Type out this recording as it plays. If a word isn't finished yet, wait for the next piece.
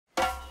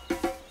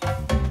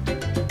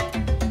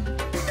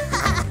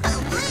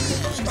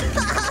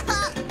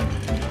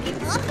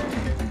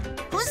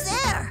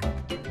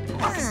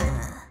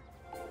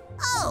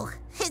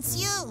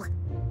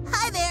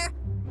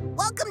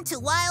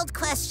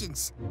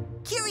questions.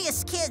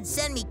 Curious kids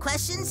send me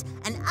questions,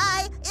 and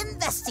I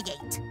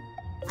investigate.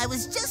 I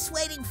was just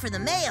waiting for the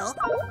mail.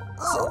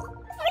 Oh.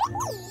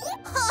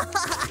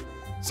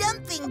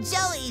 Jumping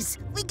Joeys,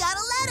 we got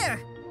a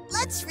letter.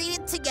 Let's read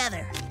it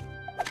together.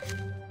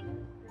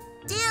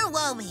 Dear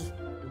Wobi,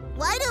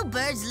 why do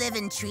birds live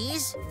in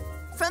trees?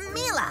 From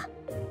Mila,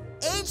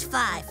 age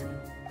 5.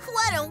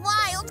 What a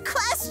wild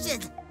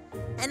question!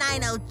 And I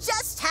know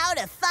just how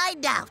to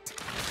find out.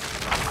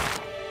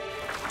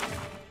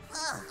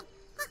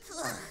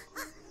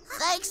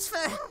 Thanks for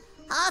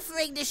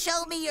offering to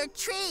show me your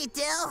tree,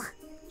 Dill.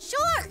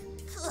 Sure.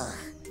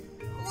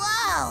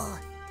 Wow.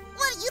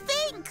 What do you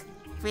think?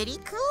 Pretty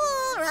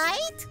cool,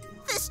 right?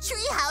 This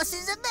tree house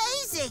is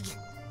amazing.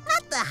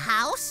 Not the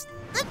house,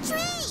 the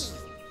tree.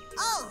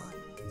 Oh,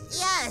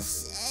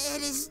 yes,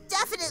 it is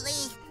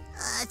definitely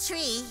a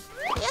tree.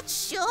 It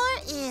sure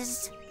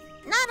is.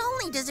 Not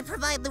only does it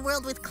provide the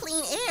world with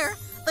clean air,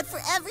 but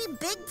for every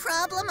big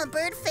problem a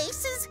bird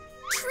faces,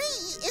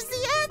 tree is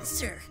the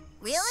answer.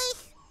 Really?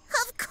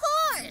 Of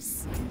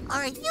course!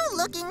 Are you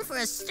looking for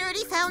a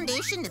sturdy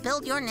foundation to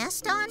build your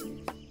nest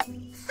on?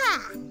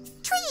 Ha!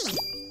 Tree!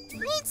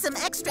 Need some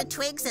extra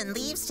twigs and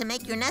leaves to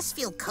make your nest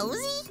feel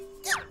cozy?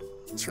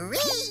 Tree!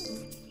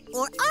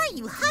 Or are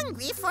you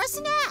hungry for a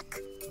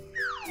snack?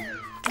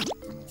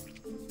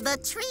 The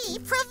tree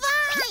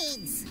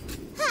provides!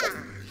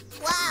 Ha!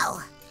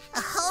 Wow!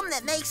 A home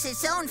that makes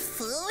its own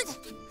food?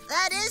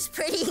 That is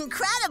pretty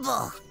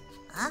incredible!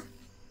 Huh?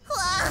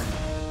 Wow!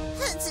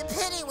 It's a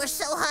pity we're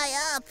so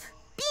high up.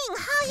 Being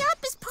high up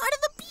is part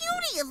of the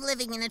beauty of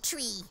living in a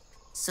tree.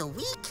 So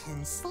we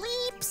can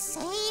sleep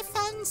safe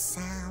and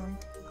sound.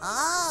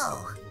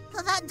 Oh,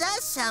 well that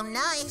does sound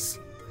nice.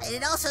 And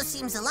it also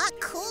seems a lot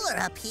cooler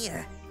up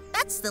here.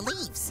 That's the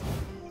leaves.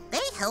 They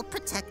help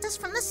protect us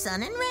from the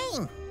sun and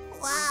rain.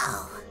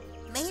 Wow,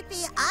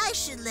 maybe I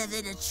should live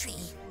in a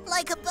tree,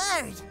 like a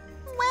bird.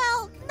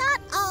 Well,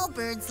 not all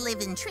birds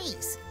live in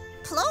trees.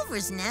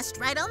 Plovers nest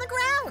right on the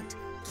ground.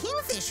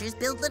 Kingfishers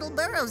build little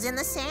burrows in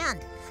the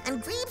sand,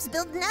 and grebes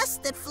build nests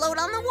that float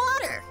on the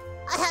water.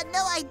 I had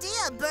no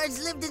idea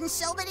birds lived in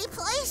so many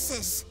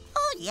places.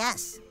 Oh,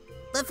 yes.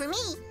 But for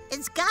me,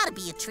 it's gotta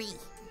be a tree.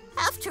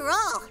 After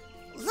all,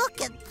 look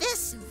at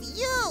this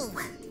view.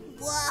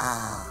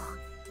 Wow.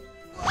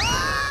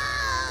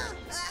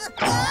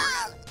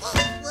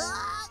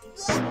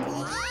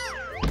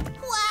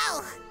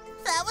 Wow,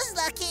 that was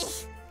lucky.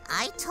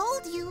 I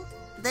told you,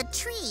 the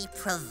tree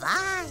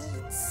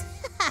provides.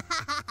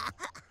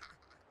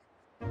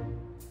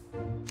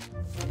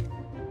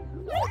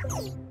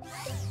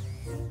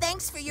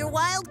 Thanks for your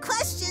wild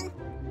question.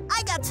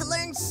 I got to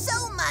learn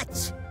so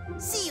much.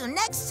 See you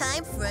next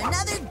time for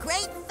another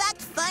great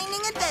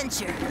fact-finding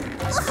adventure.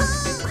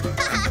 Woohoo!